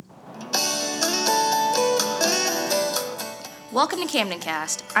Welcome to Camden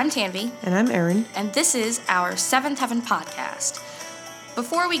Cast. I'm Tanvi. And I'm Erin. And this is our Seventh Heaven podcast.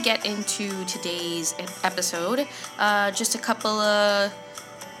 Before we get into today's episode, just a couple of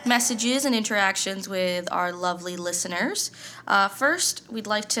messages and interactions with our lovely listeners. First, we'd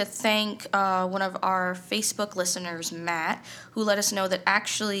like to thank one of our Facebook listeners, Matt, who let us know that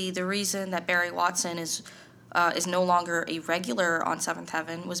actually the reason that Barry Watson is no longer a regular on Seventh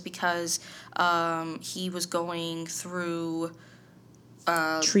Heaven was because he was going through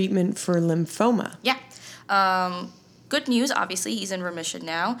treatment for lymphoma. Yeah. Good news, obviously, he's in remission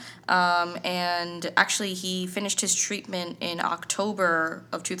now. And actually, he finished his treatment in October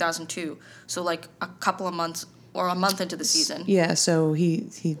of 2002. So, like, a couple of months or a month into the season. Yeah, so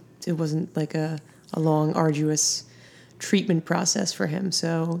it wasn't like a long, arduous treatment process for him.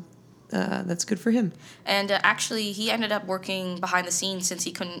 So that's good for him. And actually, he ended up working behind the scenes since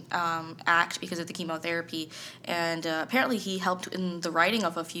he couldn't act because of the chemotherapy. And apparently, he helped in the writing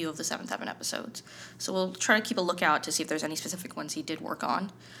of a few of the Seventh Heaven episodes. So we'll try to keep a lookout to see if there's any specific ones he did work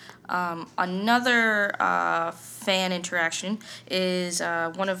on. Another fan interaction is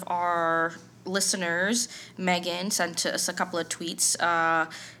one of our listeners, Megan, sent us a couple of tweets.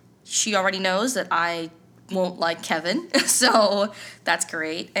 She already knows that I won't like Kevin, so that's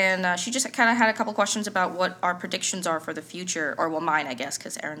great. And she just kind of had a couple questions about what our predictions are for the future, or well, mine, I guess,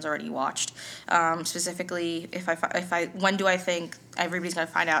 because Erin's already watched. Specifically, when do I think everybody's going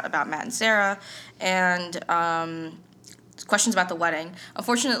to find out about Matt and Sarah, and questions about the wedding.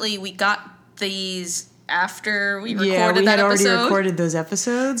 Unfortunately, we got these after we recorded that episode. Yeah, we had already recorded those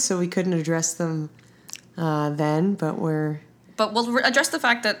episodes, so we couldn't address them then, but we'll address the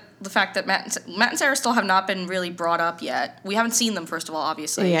fact that Matt and Sarah still have not been really brought up yet. We haven't seen them, first of all,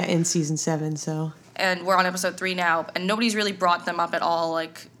 obviously. Yeah, in season 7, so. And we're on episode 3 now, and nobody's really brought them up at all,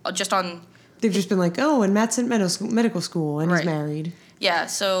 like, just on... They've just been like, oh, and Matt's in medical school, and he's married. Yeah,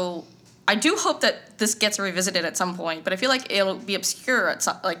 so I do hope that this gets revisited at some point, but I feel like it'll be obscure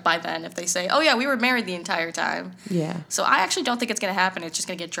by then if they say, oh, yeah, we were married the entire time. Yeah. So I actually don't think it's going to happen. It's just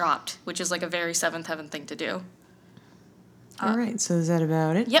going to get dropped, which is, like, a very Seventh Heaven thing to do. All right, so is that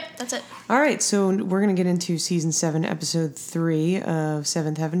about it? Yep, that's it. All right, so we're going to get into Season 7, Episode 3 of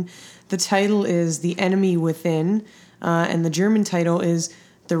Seventh Heaven. The title is The Enemy Within, and the German title is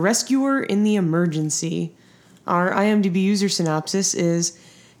The Rescuer in the Emergency. Our IMDb user synopsis is,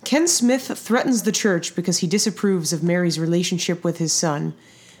 Ken Smith threatens the church because he disapproves of Mary's relationship with his son.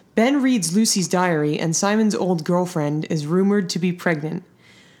 Ben reads Lucy's diary, and Simon's old girlfriend is rumored to be pregnant.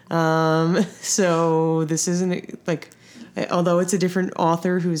 So this isn't, like... Although it's a different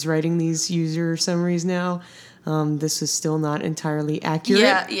author who's writing these user summaries now, this is still not entirely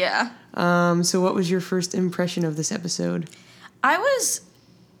accurate. Yeah. So what was your first impression of this episode? I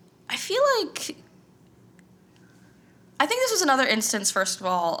think this was another instance, first of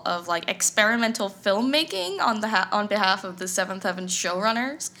all, of, like, experimental filmmaking on behalf of the Seventh Heaven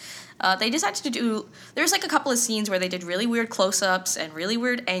showrunners. They decided to do... There's, like, a couple of scenes where they did really weird close-ups and really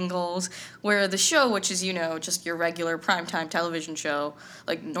weird angles, where the show, which is, just your regular primetime television show,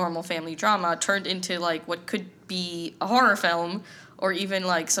 like normal family drama, turned into, like, what could be a horror film, or even,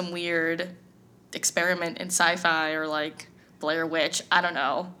 like, some weird experiment in sci-fi, or, like, Blair Witch. I don't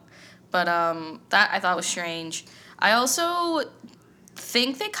know. But that I thought was strange. I also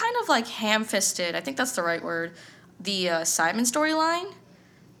think they kind of, like, ham-fisted, I think that's the right word, the Simon storyline.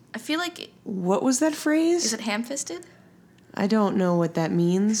 I feel like... What was that phrase? Is it ham-fisted? I don't know what that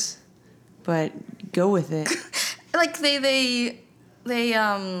means, but go with it. Like, they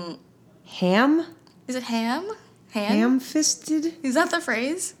Ham? Is it ham? Ham-fisted? Is that the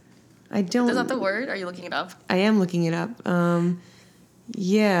phrase? I don't... Is that the word? Are you looking it up? I am looking it up.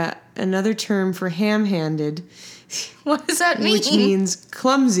 Yeah, another term for ham-handed. What does that mean? Which means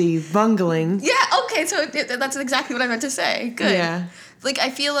clumsy, bungling. Yeah, okay, so that's exactly what I meant to say. Good. Yeah. Like,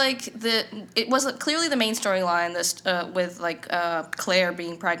 I feel like it was clearly the main storyline, this with, like, Claire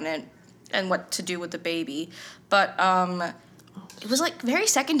being pregnant and what to do with the baby. But it was, like, very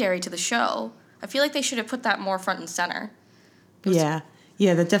secondary to the show. I feel like they should have put that more front and center. Yeah,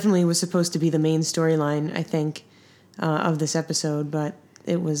 that definitely was supposed to be the main storyline, I think, of this episode, but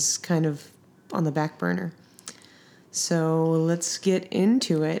it was kind of on the back burner. So let's get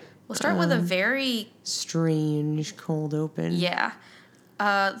into it. We'll start with a very... strange cold open. Yeah.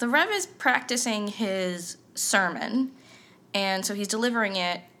 The Rev is practicing his sermon, and so he's delivering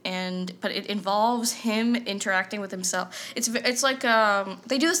it, but it involves him interacting with himself. It's like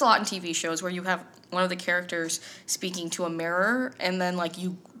they do this a lot in TV shows where you have one of the characters speaking to a mirror, and then like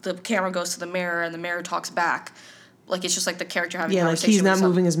the camera goes to the mirror and the mirror talks back. Like it's just like the character having a conversation. Yeah, like he's not with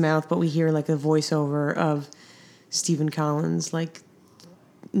moving his mouth, but we hear like a voiceover of Stephen Collins, like,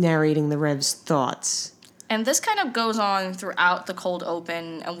 narrating the Rev's thoughts. And this kind of goes on throughout the cold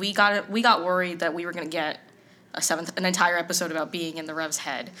open, and we got worried that we were going to get an entire episode about being in the Rev's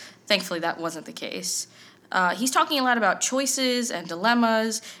head. Thankfully, that wasn't the case. He's talking a lot about choices and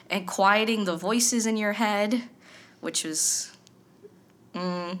dilemmas and quieting the voices in your head, which is...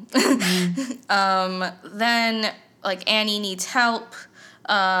 Then, like, Annie needs help,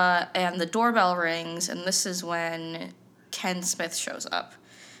 and the doorbell rings, and this is when Ken Smith shows up.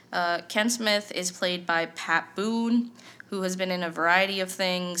 Ken Smith is played by Pat Boone, who has been in a variety of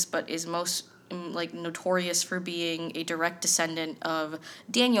things, but is most notorious for being a direct descendant of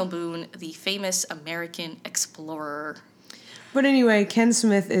Daniel Boone, the famous American explorer. But anyway, Ken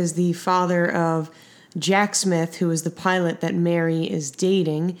Smith is the father of Jack Smith, who is the pilot that Mary is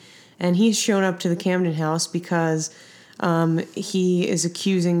dating, and he's shown up to the Camden house because he is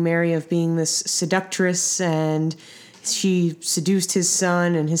accusing Mary of being this seductress, and she seduced his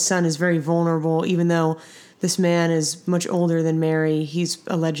son, and his son is very vulnerable. Even though this man is much older than Mary, he's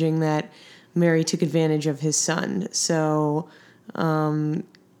alleging that Mary took advantage of his son. So, and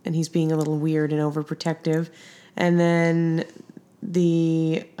he's being a little weird and overprotective. And then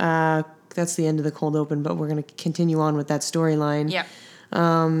that's the end of the cold open, but we're going to continue on with that storyline. Yeah.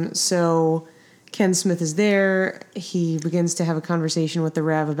 So Ken Smith is there. He begins to have a conversation with the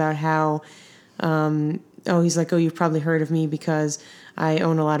Rev about how... he's like, you've probably heard of me because I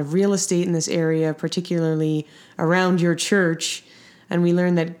own a lot of real estate in this area, particularly around your church. And we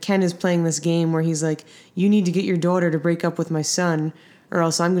learn that Ken is playing this game where he's like, you need to get your daughter to break up with my son, or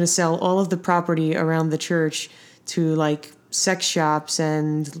else I'm going to sell all of the property around the church to, like, sex shops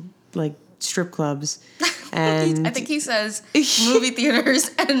and, like, strip clubs. And I think he says movie theaters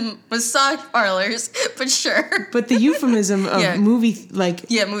and massage parlors, but sure. But the euphemism of movie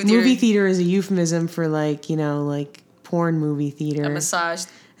theater is a euphemism for, like, like porn movie theater. A massage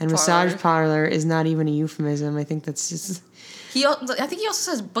massage parlor is not even a euphemism. I think that's just... I think he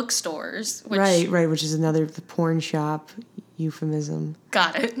also says bookstores. Which... Right, which is the porn shop euphemism.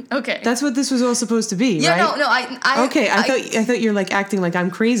 Got it. Okay. That's what this was all supposed to be, right? No, I thought you're, like, acting like I'm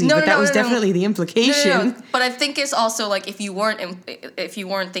crazy, but that was definitely the implication. No. But I think it's also, like, if you weren't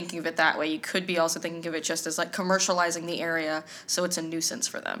thinking of it that way, you could be also thinking of it just as, like, commercializing the area, so it's a nuisance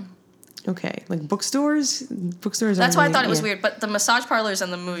for them. Okay, like bookstores? That's why I thought it was weird, but the massage parlors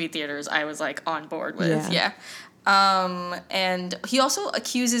and the movie theaters I was, like, on board with, yeah. And he also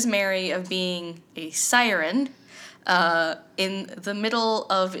accuses Mary of being a siren in the middle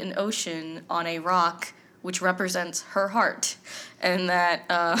of an ocean on a rock, which represents her heart. And that...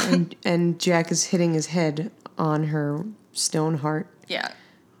 and Jack is hitting his head on her stone heart. Yeah.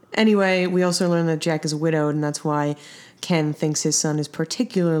 Anyway, we also learn that Jack is widowed, and that's why Ken thinks his son is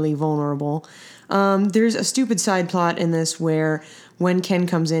particularly vulnerable. There's a stupid side plot in this where when Ken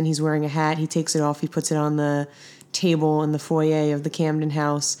comes in, he's wearing a hat, he takes it off, he puts it on the table in the foyer of the Camden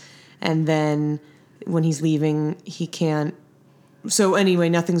house, and then when he's leaving, he can't... So anyway,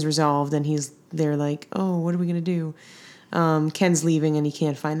 nothing's resolved, and they're like, what are we going to do? Ken's leaving, and he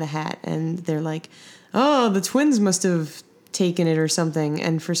can't find the hat, and they're like, the twins must have taken it or something,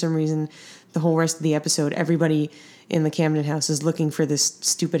 and for some reason, the whole rest of the episode, everybody in the Camden house is looking for this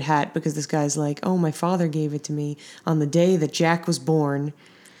stupid hat because this guy's like, my father gave it to me on the day that Jack was born.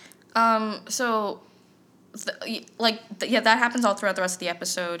 That happens all throughout the rest of the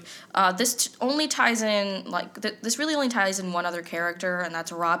episode. This only ties in, this really only ties in one other character, and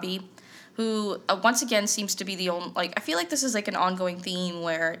that's Robbie, who once again seems to be the only, I feel like this is like an ongoing theme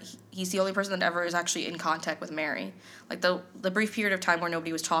where he's the only person that ever is actually in contact with Mary. Like the brief period of time where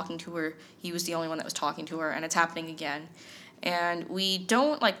nobody was talking to her, he was the only one that was talking to her, and it's happening again. And we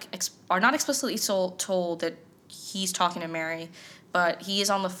don't are not explicitly told that he's talking to Mary, but he is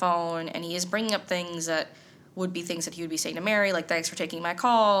on the phone and he is bringing up things that would be things that he would be saying to Mary, like, thanks for taking my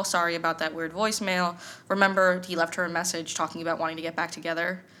call, sorry about that weird voicemail. Remember, he left her a message talking about wanting to get back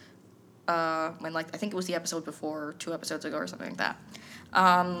together. When, I think it was the episode before, 2 episodes ago or something like that.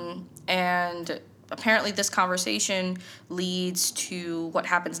 And apparently this conversation leads to what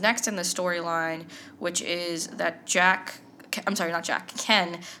happens next in the storyline, which is that Ken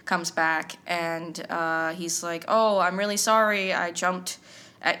comes back and he's like, I'm really sorry, I jumped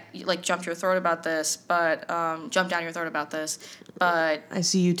your throat about this, but jumped down your throat about this, but I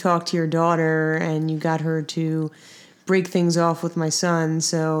see you talk to your daughter and you got her to break things off with my son,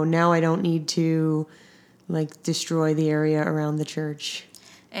 so now I don't need to destroy the area around the church.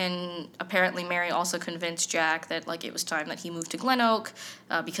 And apparently Mary also convinced Jack that, like, it was time that he moved to Glen Oak,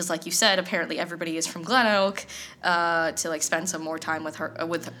 because, like you said, apparently everybody is from Glen Oak, to, like, spend some more time with her,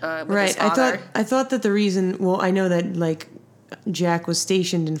 with his father. I thought that the reason, well, I know that, like, Jack was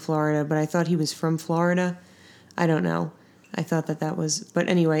stationed in Florida, but I thought he was from Florida. I don't know. I thought that was, but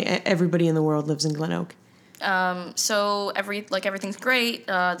anyway, everybody in the world lives in Glen Oak. So everything's great.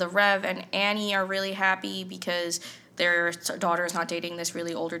 The Rev and Annie are really happy because their daughter is not dating this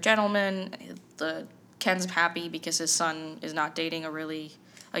really older gentleman. Ken's happy because his son is not dating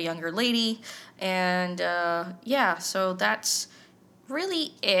a younger lady. And so that's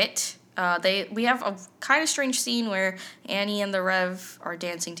really it. We have a kind of strange scene where Annie and the Rev are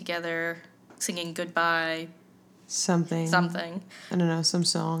dancing together, singing Goodbye. Something. I don't know, some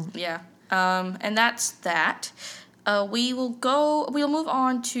song. Yeah. And that's that. We'll move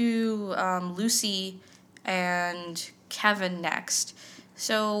on to Lucy and Kevin next.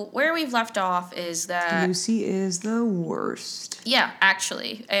 So where we've left off is that Lucy is the worst. Yeah,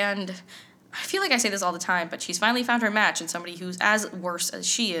 actually. And I feel like I say this all the time, but she's finally found her match in somebody who's as worse as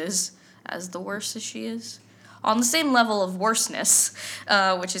she is, on the same level of worseness,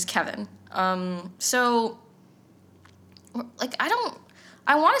 which is Kevin. So, like,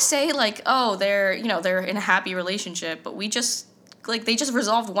 I want to say, like, oh, they're in a happy relationship, but they just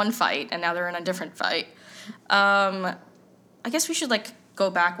resolved one fight, and now they're in a different fight. I guess we should, like, go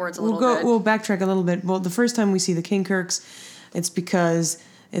backwards a little bit. We'll backtrack a little bit. Well, the first time we see the Kinkirks, it's because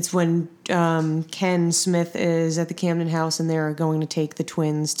it's when Ken Smith is at the Camden house, and they're going to take the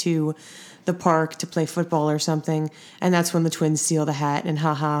twins to the park to play football or something, and that's when the twins steal the hat, and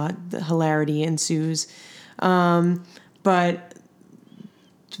the hilarity ensues. But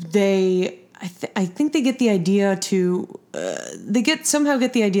I think they get the idea somehow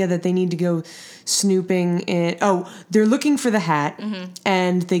get the idea that they need to go snooping in. Oh, they're looking for the hat,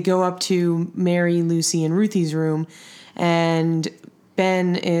 and they go up to Mary, Lucy, and Ruthie's room, and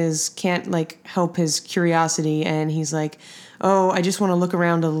Ben can't like help his curiosity, and he's like, oh, I just want to look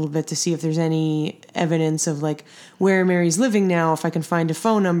around a little bit to see if there's any evidence of like where Mary's living now. If I can find a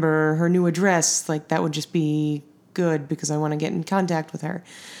phone number, her new address, like that would just be good because I want to get in contact with her.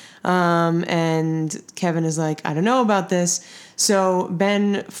 And Kevin is like, I don't know about this. So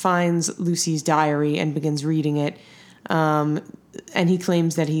Ben finds Lucy's diary and begins reading it. And he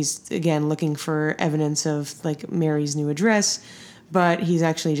claims that he's, again, looking for evidence of like Mary's new address, but he's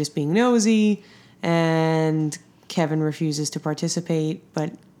actually just being nosy, and Kevin refuses to participate,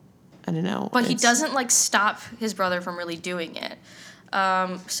 but I don't know. But he doesn't like stop his brother from really doing it.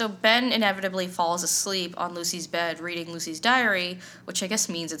 So Ben inevitably falls asleep on Lucy's bed reading Lucy's diary, which I guess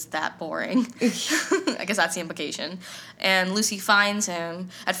means it's that boring. I guess that's the implication. And Lucy finds him.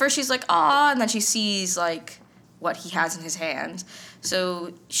 At first she's like, aw, and then she sees like what he has in his hand.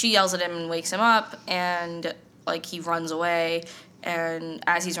 So she yells at him and wakes him up, and like he runs away. And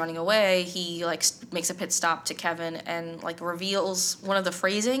as he's running away, he like makes a pit stop to Kevin and like reveals one of the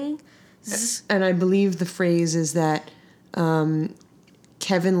phrasing. And I believe the phrase is that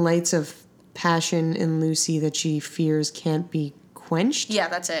Kevin lights a passion in Lucy that she fears can't be quenched. Yeah,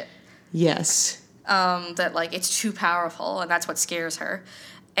 that's it. Yes. That like it's too powerful, and that's what scares her.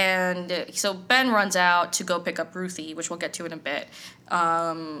 And so Ben runs out to go pick up Ruthie, which we'll get to in a bit.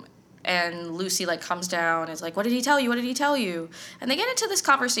 And Lucy like comes down and is like, what did he tell you? What did he tell you? And they get into this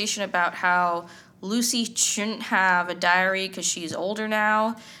conversation about how Lucy shouldn't have a diary because she's older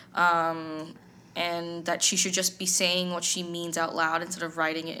now, and that she should just be saying what she means out loud instead of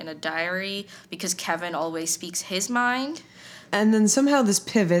writing it in a diary because Kevin always speaks his mind. And then somehow this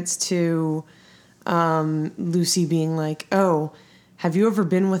pivots to Lucy being like, oh, have you ever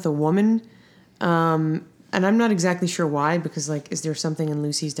been with a woman? And I'm not exactly sure why, because, like, is there something in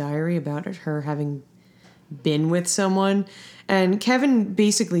Lucy's diary about her having been with someone? And Kevin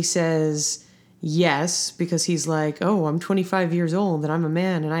basically says yes, because he's like, oh, I'm 25 years old, and I'm a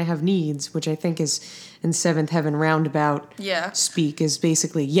man, and I have needs, which I think is in Seventh Heaven roundabout speak is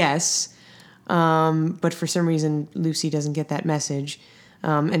basically yes. But for some reason, Lucy doesn't get that message,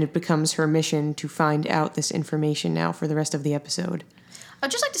 and it becomes her mission to find out this information now for the rest of the episode. I'd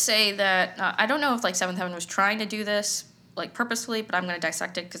just like to say that I don't know if like Seventh Heaven was trying to do this like purposefully, but I'm going to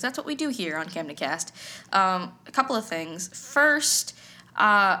dissect it because that's what we do here on Camden Cast. A couple of things. First,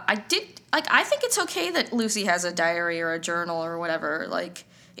 I think it's okay that Lucy has a diary or a journal or whatever. Like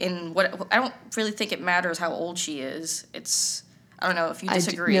I don't really think it matters how old she is. I don't know if you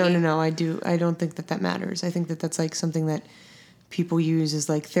disagree. No. I do. I don't think that matters. I think that that's like something that people use as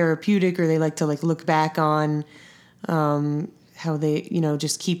like therapeutic, or they like to like look back on. How they,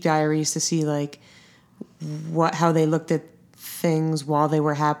 just keep diaries to see like how they looked at things while they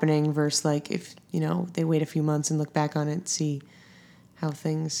were happening versus like if, they wait a few months and look back on it and see how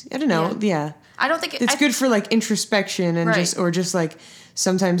things, I don't know. Yeah. I don't think it's good for like introspection and right. just like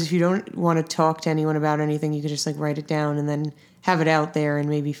sometimes if you don't want to talk to anyone about anything, you could just like write it down and then have it out there and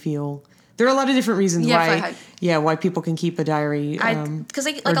maybe feel. There are a lot of different reasons why people can keep a diary, because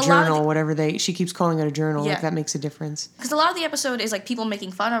or a journal, whatever she keeps calling it a journal. Yeah. Like that makes a difference. Because a lot of the episode is like people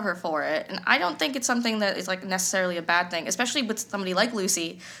making fun of her for it, and I don't think it's something that is like necessarily a bad thing, especially with somebody like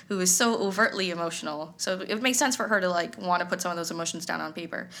Lucy who is so overtly emotional. So it makes sense for her to like want to put some of those emotions down on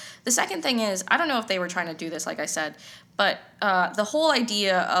paper. The second thing is, I don't know if they were trying to do this, like I said, but the whole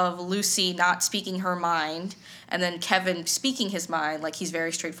idea of Lucy not speaking her mind and then Kevin speaking his mind, like he's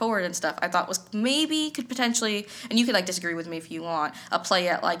very straightforward and stuff, I thought could potentially, and you could like disagree with me if you want, a play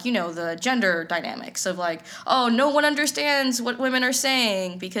at like, the gender dynamics of like, oh, no one understands what women are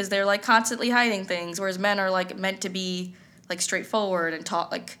saying because they're like constantly hiding things, whereas men are like meant to be like straightforward and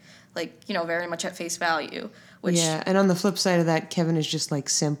talk like very much at face value. Yeah, and on the flip side of that, Kevin is just like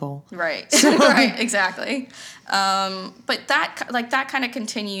simple. Right. So. Right, exactly. But that kind of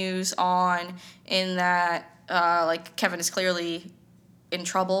continues on in that like Kevin is clearly in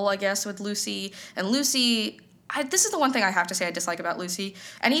trouble, I guess, with Lucy. And Lucy, this is the one thing I have to say I dislike about Lucy.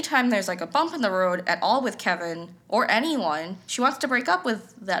 Anytime there's like a bump in the road at all with Kevin or anyone, she wants to break up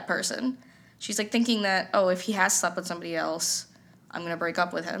with that person. She's like thinking that, oh, if he has slept with somebody else, I'm going to break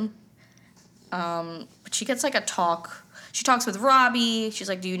up with him. But she gets like a talk. She talks with Robbie. She's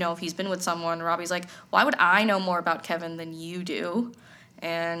like, do you know if he's been with someone? Robbie's like, why would I know more about Kevin than you do?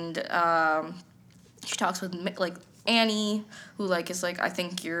 And she talks with like Annie, who like is like, I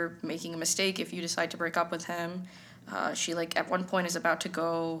think you're making a mistake if you decide to break up with him. She like at one point is about to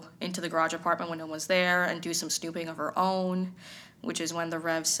go into the garage apartment when no one's there and do some snooping of her own, which is when the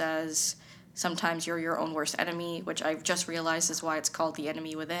Rev says, sometimes you're your own worst enemy, which I've just realized is why it's called The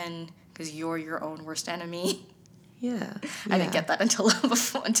Enemy Within, because you're your own worst enemy. Yeah. I didn't get that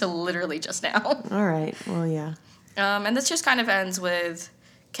until literally just now. All right. Well, yeah. And this just kind of ends with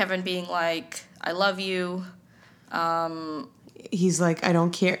Kevin being like, I love you. He's like, I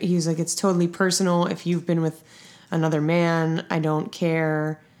don't care. He's like, it's totally personal. If you've been with another man, I don't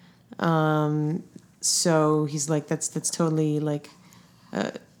care. So he's like, that's totally like,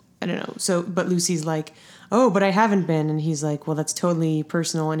 I don't know. So, but Lucy's like, oh, but I haven't been. And he's like, well, that's totally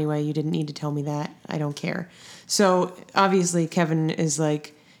personal anyway. You didn't need to tell me that. I don't care. So obviously Kevin is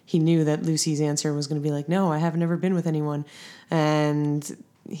like, he knew that Lucy's answer was going to be like, no, I have never been with anyone. And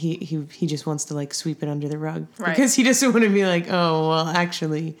he just wants to like sweep it under the rug. Right. Because he doesn't want to be like, oh, well,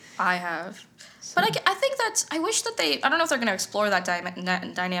 actually. I have. But I think I wish that I don't know if they're going to explore that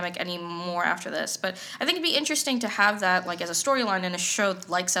dynamic anymore after this, but I think it'd be interesting to have that like as a storyline in a show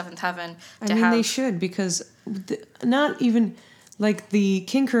like Seventh Heaven. They should, because not even, like the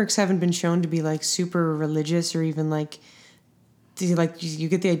King-Kirks haven't been shown to be like super religious or even like you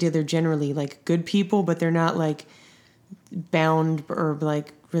get the idea they're generally like good people, but they're not like bound or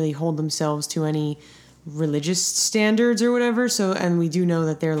like really hold themselves to any religious standards or whatever. So, and we do know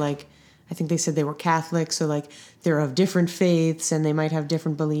that they're like, I think they said they were Catholic, so like they're of different faiths and they might have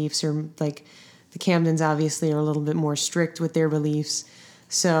different beliefs, or like the Camdens obviously are a little bit more strict with their beliefs.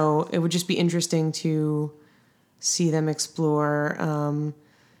 So it would just be interesting to see them explore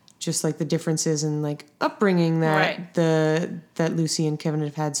just like the differences in like upbringing that that Lucy and Kevin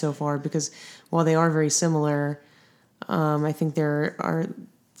have had so far, because while they are very similar, I think there are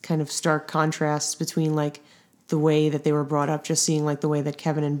kind of stark contrasts between like the way that they were brought up, just seeing like the way that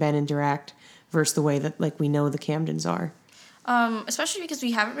Kevin and Ben interact versus the way that like we know the Camdens are. Especially because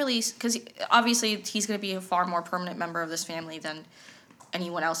we haven't really, because obviously he's going to be a far more permanent member of this family than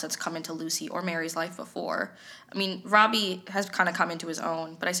anyone else that's come into Lucy or Mary's life before. I mean, Robbie has kind of come into his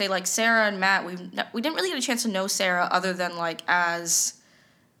own, but I say like Sarah and Matt, we didn't really get a chance to know Sarah other than like as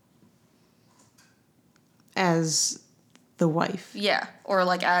the wife. Yeah, or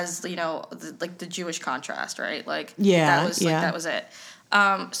like as, the Jewish contrast, right? Like that was it.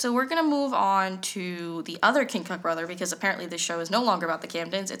 So we're going to move on to the other King-Kirk brother, because apparently this show is no longer about the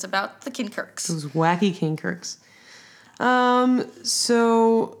Camdens, it's about the King-Kirks. Those wacky King-Kirks.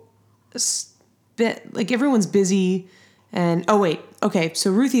 So like everyone's busy and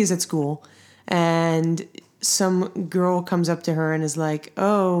so Ruthie is at school and some girl comes up to her and is like,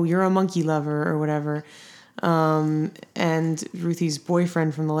 oh, you're a monkey lover or whatever. And Ruthie's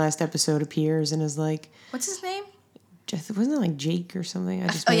boyfriend from the last episode appears and is like, what's his name? Wasn't it like Jake or something? I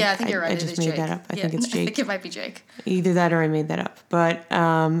think you're right. I just made that up. I think it's Jake. I think it might be Jake. Either that or I made that up. But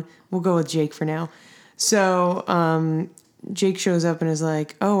we'll go with Jake for now. So Jake shows up and is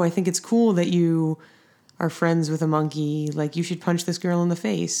like, oh, I think it's cool that you are friends with a monkey. Like, you should punch this girl in the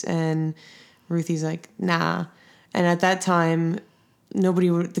face. And Ruthie's like, nah. And at that time,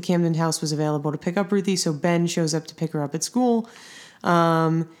 the Camden house was available to pick up Ruthie, so Ben shows up to pick her up at school.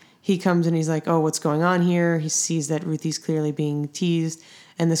 He comes and he's like, oh, what's going on here? He sees that Ruthie's clearly being teased,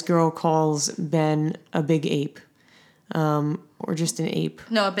 and this girl calls Ben a big ape. Or just an ape.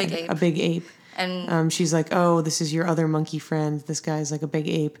 No, a big ape. A big ape. And she's like, oh, this is your other monkey friend. This guy's like a big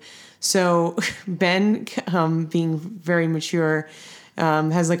ape. So Ben, being very mature,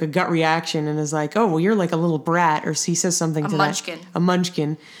 has like a gut reaction and is like, oh, well, you're like a little brat. Or he says something to munchkin. that. A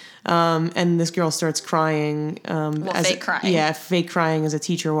munchkin. And this girl starts crying. Fake crying. Yeah, fake crying as a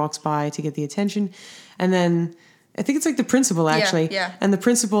teacher walks by to get the attention. And then I think it's like the principal, actually. Yeah. And the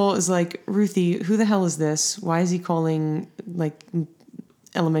principal is like, Ruthie, who the hell is this? Why is he calling like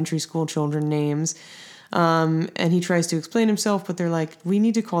elementary school children names? And he tries to explain himself, but they're like, we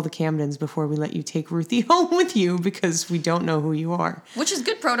need to call the Camdens before we let you take Ruthie home with you because we don't know who you are. Which is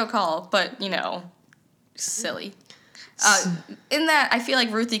good protocol, but, silly. In that, I feel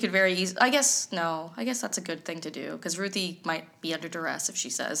like Ruthie could very easily... I guess that's a good thing to do, because Ruthie might be under duress if she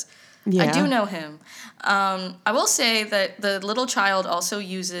says, yeah. I do know him. I will say that the little child also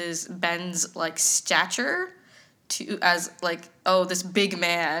uses Ben's, like, stature as, like, oh, this big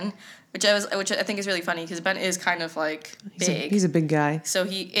man... Which I think is really funny because Ben is kind of like big. He's a big guy. So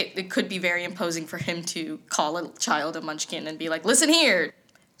it could be very imposing for him to call a child a munchkin and be like, listen here.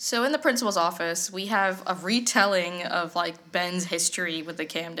 So in the principal's office, we have a retelling of like Ben's history with the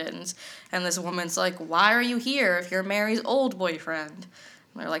Camdens. And this woman's like, why are you here if you're Mary's old boyfriend?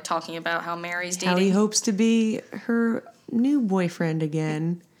 And they're like talking about how Mary's dating. How he hopes to be her new boyfriend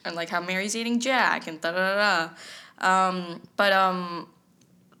again. And like how Mary's dating Jack and da-da-da-da.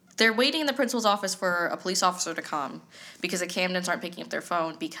 They're waiting in the principal's office for a police officer to come because the Camdens aren't picking up their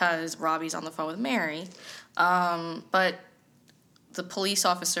phone because Robbie's on the phone with Mary. But the police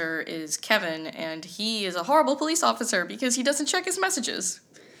officer is Kevin, and he is a horrible police officer because he doesn't check his messages.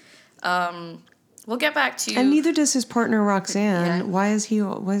 We'll get back to... And neither does his partner, Roxanne. Yeah. Why is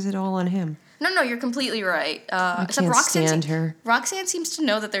it all on him? No, you're completely right. I can't stand her. Roxanne seems to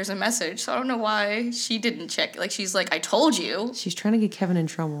know that there's a message, so I don't know why she didn't check. Like, she's like, I told you. She's trying to get Kevin in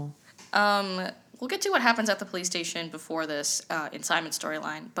trouble. We'll get to what happens at the police station before this in Simon's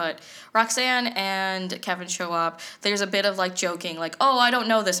storyline. But Roxanne and Kevin show up. There's a bit of, like, joking, like, oh, I don't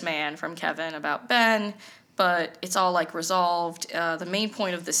know this man from Kevin about Ben. But it's all, like, resolved. The main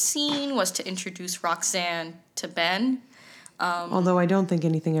point of the scene was to introduce Roxanne to Ben. Although I don't think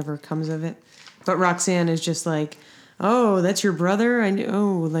anything ever comes of it. But Roxanne is just like, oh, that's your brother? I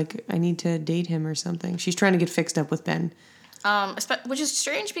need to date him or something. She's trying to get fixed up with Ben. Which is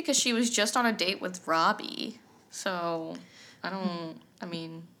strange because she was just on a date with Robbie. So,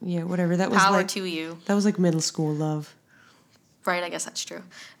 yeah, whatever. That was power to you. That was like middle school love. Right, I guess that's true.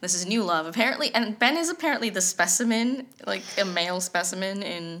 This is new love, apparently. And Ben is apparently the specimen, like a male specimen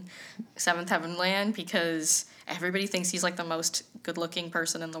in Seventh Heaven Land because everybody thinks he's like the most good-looking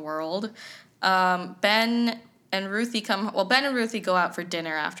person in the world. Ben and Ruthie go out for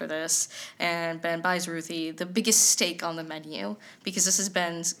dinner after this, and Ben buys Ruthie the biggest steak on the menu because this is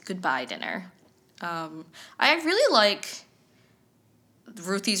Ben's goodbye dinner. I really like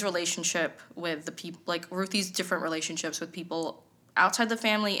Ruthie's relationship with the people, like Ruthie's different relationships with people outside the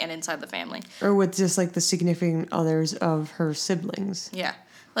family and inside the family. Or with just like the significant others of her siblings. Yeah.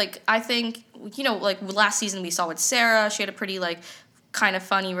 Like, I think, like last season we saw with Sarah, she had a pretty like kind of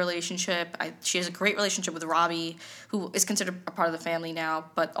funny relationship. She has a great relationship with Robbie, who is considered a part of the family now,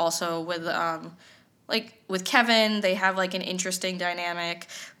 but also with with Kevin, they have like an interesting dynamic,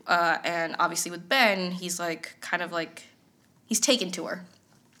 and obviously with Ben, he's like kind of like he's taken to her.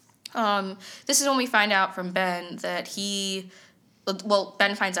 This is when we find out from Ben that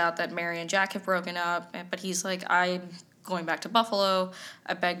Ben finds out that Mary and Jack have broken up, but he's like, I'm going back to Buffalo.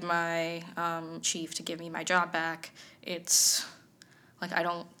 I begged my chief to give me my job back. It's like, I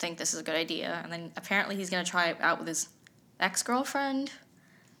don't think this is a good idea. And then apparently he's going to try it out with his ex-girlfriend.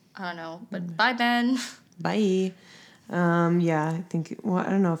 I don't know. But bye, Ben. Bye. Yeah, I think, I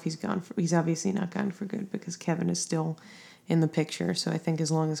don't know if he's gone. He's obviously not gone for good because Kevin is still in the picture. So I think as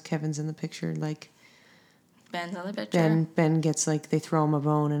long as Kevin's in the picture, like... Ben's on the picture. Ben gets, like, they throw him a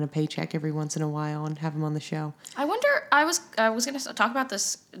bone and a paycheck every once in a while and have him on the show. I wonder, I was going to talk about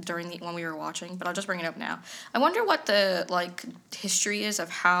this when we were watching, but I'll just bring it up now. I wonder what the, like, history is of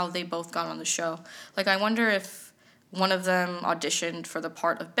how they both got on the show. Like, I wonder if one of them auditioned for the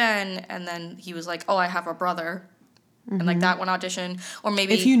part of Ben, and then he was like, oh, I have a brother. Mm-hmm. And, like, that one audition. Or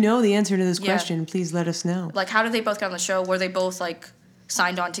maybe... If you know the answer to this question, please let us know. Like, how did they both get on the show? Were they both, like...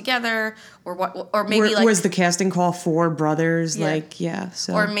 signed on together, or what, or maybe was the casting call for brothers?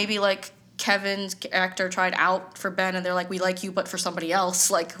 So or maybe like Kevin's actor tried out for Ben, and they're like, we like you, but for somebody else.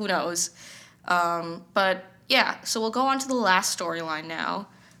 Like, who knows? But yeah, so we'll go on to the last storyline now,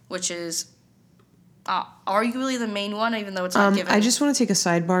 which is arguably the main one, even though it's not given. I just want to take a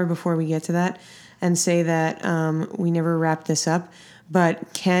sidebar before we get to that and say that we never wrapped this up,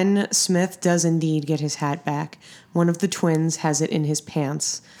 but Ken Smith does indeed get his hat back. One of the twins has it in his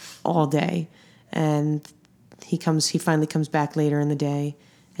pants all day, and he finally comes back later in the day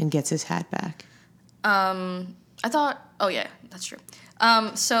and gets his hat back. I thought, oh yeah, that's true.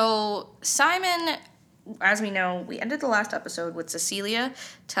 So Simon, as we know, we ended the last episode with Cecilia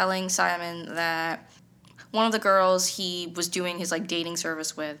telling Simon that one of the girls he was doing his like dating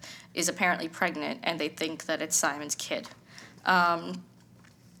service with is apparently pregnant, and they think that it's Simon's kid.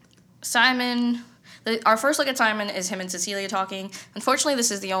 Our first look at Simon is him and Cecilia talking. Unfortunately,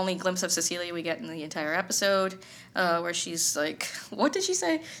 this is the only glimpse of Cecilia we get in the entire episode, where she's like, what did she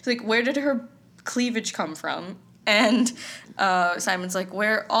say? She's like, where did her cleavage come from? And Simon's like,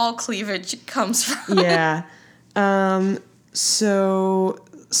 where all cleavage comes from. Yeah. So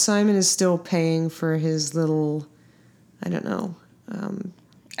Simon is still paying for his little, I don't know.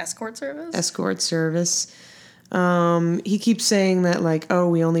 Escort service? Escort service. He keeps saying that, like, oh,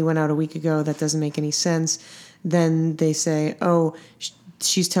 we only went out a week ago. That doesn't make any sense. Then they say, oh,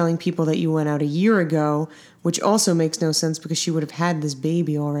 she's telling people that you went out a year ago, which also makes no sense because she would have had this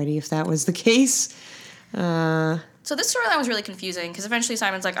baby already if that was the case. So this storyline was really confusing because eventually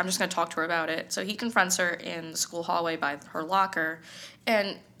Simon's like, I'm just going to talk to her about it. So he confronts her in the school hallway by her locker.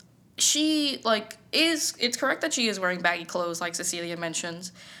 And she, like, it's correct that she is wearing baggy clothes, like Cecilia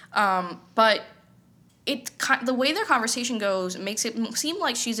mentions. But the way their conversation goes makes it seem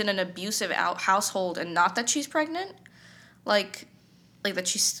like she's in an abusive household and not that she's pregnant. Like that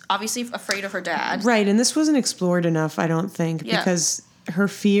she's obviously afraid of her dad. Right, and this wasn't explored enough, I don't think, because her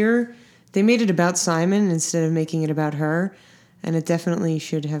fear, they made it about Simon instead of making it about her, and it definitely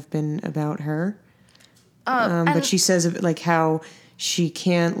should have been about her. But she says, like, how she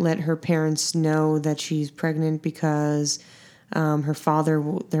can't let her parents know that she's pregnant because her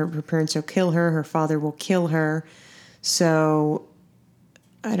parents will kill her, her father will kill her, so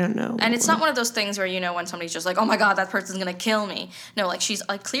I don't know. And it's not one of those things where, when somebody's just like, oh my God, that person's going to kill me. No, like, she's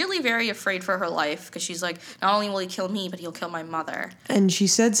like clearly very afraid for her life because she's like, not only will he kill me, but he'll kill my mother. And she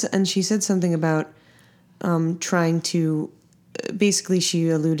said something about trying to, basically she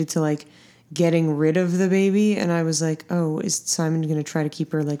alluded to, like, getting rid of the baby. And I was like, oh, is Simon going to try to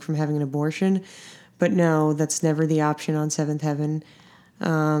keep her, like, from having an abortion? But no, that's never the option on Seventh Heaven.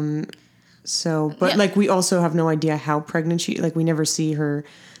 Like, we also have no idea how pregnant she, like, we never see her,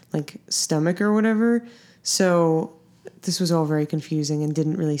 like, stomach or whatever. So this was all very confusing and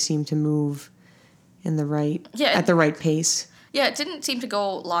didn't really seem to move at the right pace. Yeah, it didn't seem to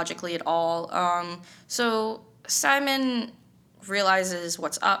go logically at all. So Simon realizes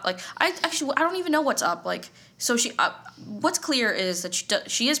what's up. Like, I don't even know what's up. Like, so what's clear is that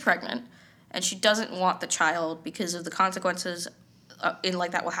she is pregnant, and she doesn't want the child because of the consequences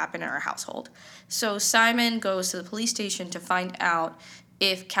that will happen in her household. So Simon goes to the police station to find out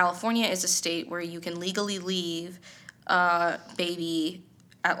if California is a state where you can legally leave a baby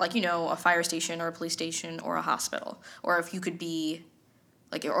at, like, a fire station or a police station or a hospital, or if you could be,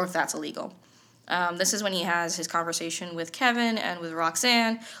 like, or if that's illegal. This is when he has his conversation with Kevin and with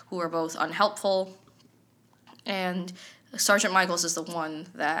Roxanne, who are both unhelpful. And Sergeant Michaels is the one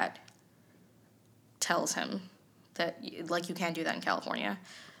that tells him that, like, you can't do that in California.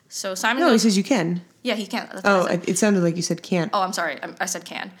 So Simon... No, he says you can. Yeah, he can. That's what I said. It sounded like you said can't. Oh, I'm sorry. I said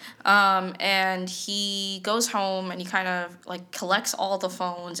can. And he goes home and he kind of, like, collects all the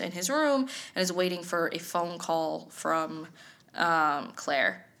phones in his room and is waiting for a phone call from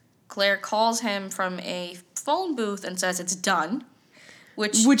Claire. Claire calls him from a phone booth and says it's done.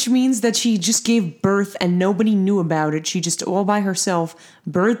 Which means that she just gave birth and nobody knew about it. She just, all by herself,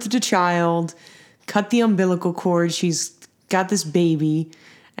 birthed a child, cut the umbilical cord. She's got this baby,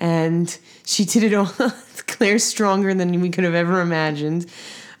 and she did it all. Claire's stronger than we could have ever imagined.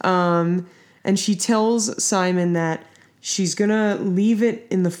 And she tells Simon that she's going to leave it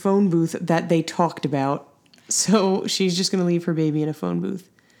in the phone booth that they talked about. So she's just going to leave her baby in a phone booth.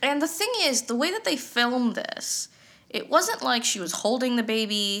 And the thing is, the way that they filmed this, it wasn't like she was holding the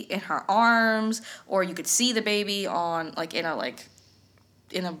baby in her arms, or you could see the baby on, like, in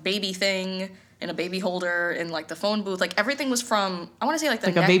a baby thing, in a baby holder, in, like, the phone booth. Like, everything was from, I want to say, like, the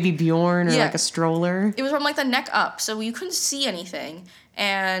neck. Like a baby Bjorn or, like, a stroller. It was from, like, the neck up, so you couldn't see anything.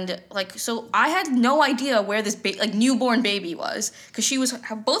 And so I had no idea where this newborn baby was, because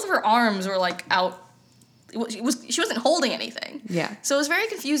both of her arms were out. She wasn't holding anything. Yeah. So it was very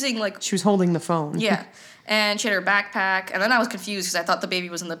confusing. She was holding the phone. Yeah. And she had her backpack, and then I was confused because I thought the baby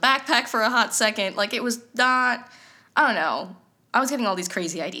was in the backpack for a hot second. It was not, I don't know. I was getting all these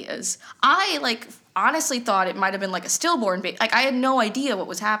crazy ideas. I, honestly thought it might have been, a stillborn baby. I had no idea what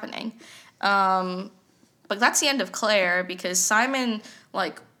was happening. But that's the end of Claire, because Simon,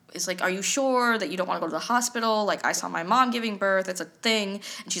 is are you sure that you don't want to go to the hospital? I saw my mom giving birth. It's a thing.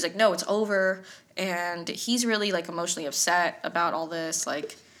 And she's like, no, it's over. And he's really, emotionally upset about all this,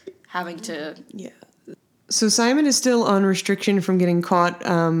 having to... Yeah. So Simon is still on restriction from getting caught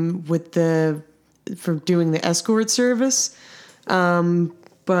for doing the escort service.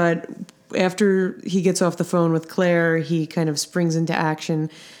 But after he gets off the phone with Claire, he kind of springs into action,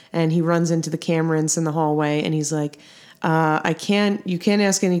 and he runs into the Camerons in the hallway, and he's like, you can't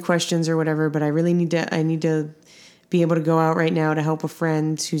ask any questions or whatever, but I need to be able to go out right now to help a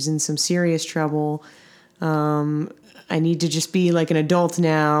friend who's in some serious trouble. I need to just be an adult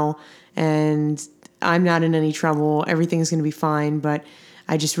now, and I'm not in any trouble. Everything's going to be fine, but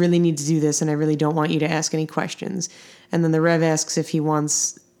I just really need to do this, and I really don't want you to ask any questions. And then the Rev asks if he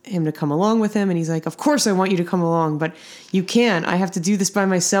wants him to come along with him, and he's like, of course I want you to come along, but you can't. I have to do this by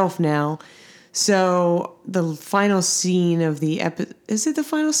myself now. So the final scene of the is it the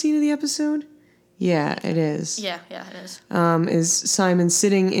final scene of the episode? Yeah, it is. Yeah, it is. Is Simon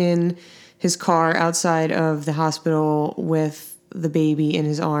sitting in his car outside of the hospital with the baby in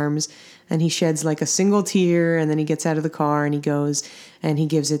his arms, and he sheds a single tear, and then he gets out of the car and he goes and he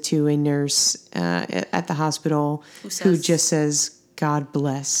gives it to a nurse at the hospital who just says, God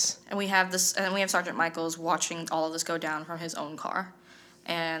bless. And we have Sergeant Michaels watching all of this go down from his own car.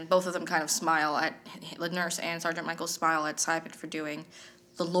 And both of them kind of smile at the nurse, and Sergeant Michaels smile at Simon for doing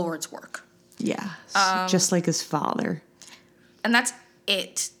the Lord's work. Yeah, just like his father. And that's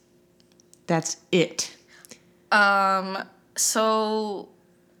it. That's it. So,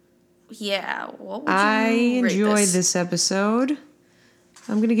 yeah, what would you I rate enjoyed this episode.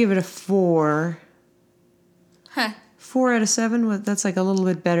 I'm going to give it a 4. Huh. 4 out of 7. That's a little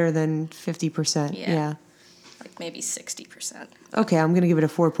bit better than 50%. Yeah. Maybe 60%. Okay, I'm going to give it a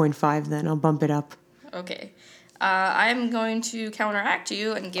 4.5 then. I'll bump it up. Okay. I'm going to counteract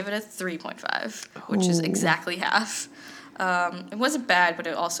you and give it a 3.5, which is exactly half. It wasn't bad, but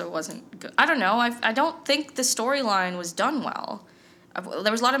it also wasn't good. I don't know. I don't think the storyline was done well.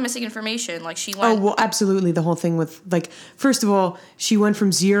 There was a lot of missing information. She went... Oh, well, absolutely. The whole thing with, first of all, she went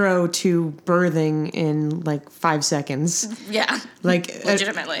from 0 to birthing in, 5 seconds. Yeah.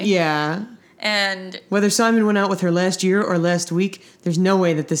 Legitimately. Yeah. And... whether Simon went out with her last year or last week, there's no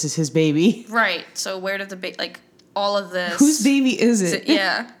way that this is his baby. Right. So where did the all of this... Whose baby is it?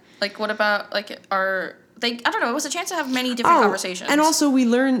 Yeah. What about, are... I don't know, it was a chance to have many different conversations. And also we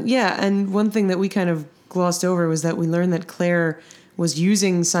learned, and one thing that we kind of glossed over was that we learned that Claire was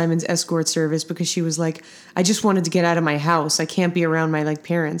using Simon's escort service because she was like, I just wanted to get out of my house. I can't be around my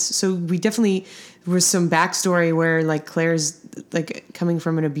parents. So we definitely, there was some backstory where Claire's coming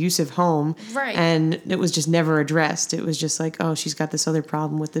from an abusive home. Right. And it was just never addressed. It was just oh, she's got this other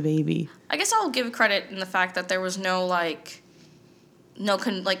problem with the baby. I guess I'll give credit in the fact that there was no no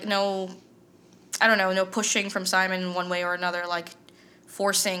pushing from Simon in one way or another,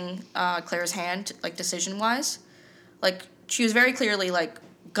 forcing Claire's hand, decision-wise. She was very clearly,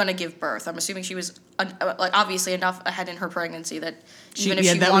 gonna give birth. I'm assuming she was, obviously enough ahead in her pregnancy that even if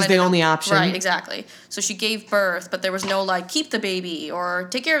she that wanted was the only option. Right, exactly. So she gave birth, but there was no, keep the baby or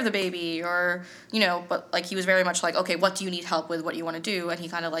take care of the baby or, but, he was very much okay, what do you need help with? What do you want to do? And he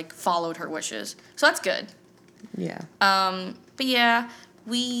kind of, followed her wishes. So that's good. Yeah. But, yeah,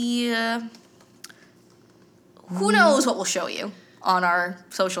 we... who knows what we'll show you on our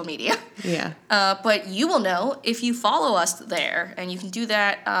social media. Yeah. But you will know if you follow us there. And you can do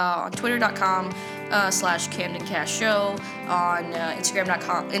that on twitter.com/CamdenCastShow, on Instagram,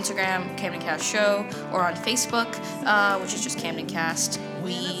 CamdenCastShow, or on Facebook, which is just CamdenCast.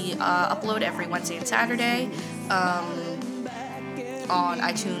 We upload every Wednesday and Saturday on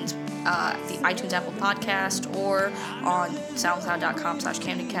iTunes, the iTunes Apple Podcast, or on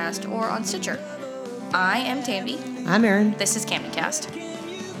SoundCloud.com/CamdenCast, or on Stitcher. I am Tanvi. I'm Erin. This is CamdenCast.